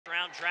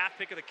round draft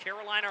pick of the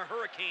Carolina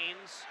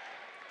Hurricanes.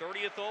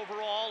 30th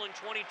overall in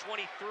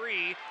 2023.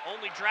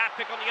 Only draft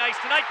pick on the ice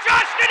tonight.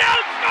 Josh Nadeau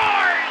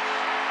scores!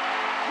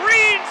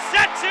 Green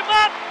sets him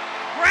up.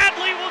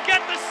 Bradley will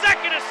get the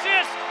second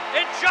assist,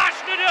 and Josh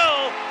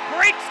Nadeau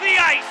breaks the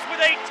ice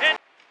with a 10.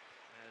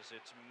 As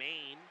it's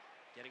Maine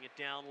getting it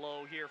down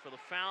low here for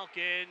the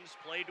Falcons.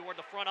 Play toward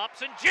the front.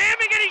 Upson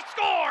jamming, and he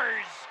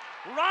scores!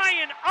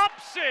 Ryan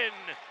Upson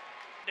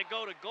to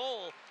go to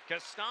goal.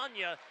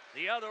 Castagna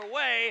the other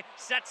way,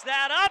 sets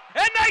that up,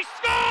 and they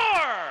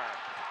score!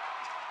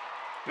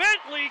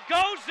 Bentley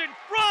goes in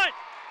front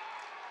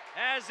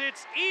as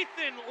it's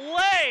Ethan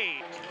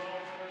Lay.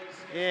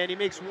 And he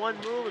makes one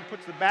move and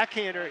puts the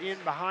backhander in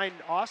behind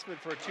Osman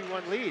for a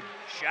 2-1 lead.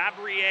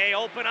 Chabrier,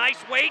 open ice,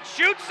 Wade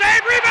shoots,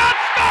 save, rebound,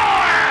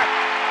 score!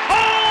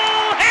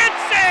 Cole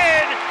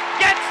Hansen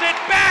gets it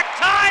back,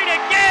 tied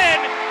again.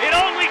 It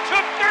only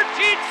took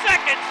 13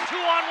 seconds,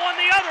 2-on-1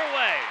 the other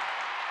way.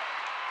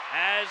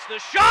 As the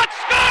shot,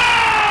 score!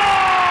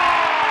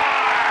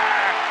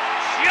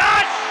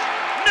 Josh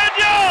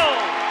Nadeau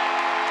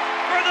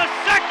for the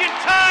second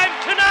time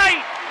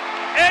tonight,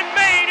 and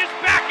Maine is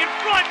back in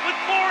front with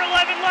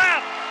 4:11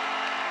 left.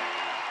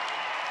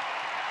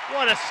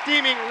 What a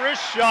steaming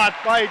wrist shot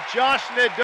by Josh Nadeau.